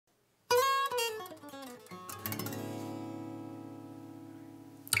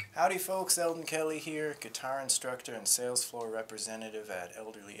Howdy folks, Elden Kelly here, guitar instructor and sales floor representative at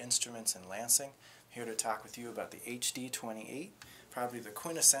Elderly Instruments in Lansing. I'm here to talk with you about the HD28, probably the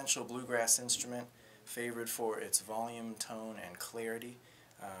quintessential bluegrass instrument, favored for its volume, tone, and clarity.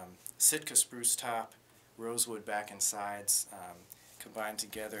 Sitka spruce top, rosewood back and sides, combined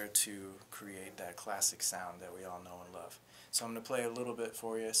together to create that classic sound that we all know and love. So I'm going to play a little bit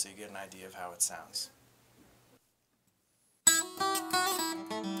for you so you get an idea of how it sounds.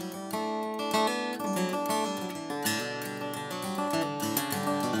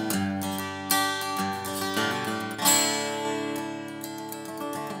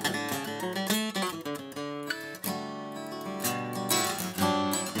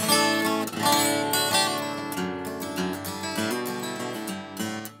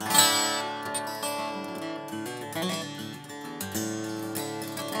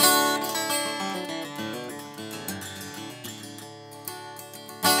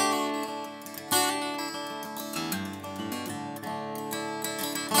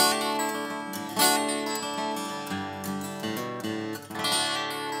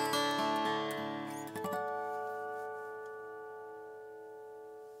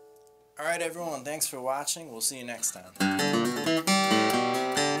 Alright everyone, thanks for watching. We'll see you next time.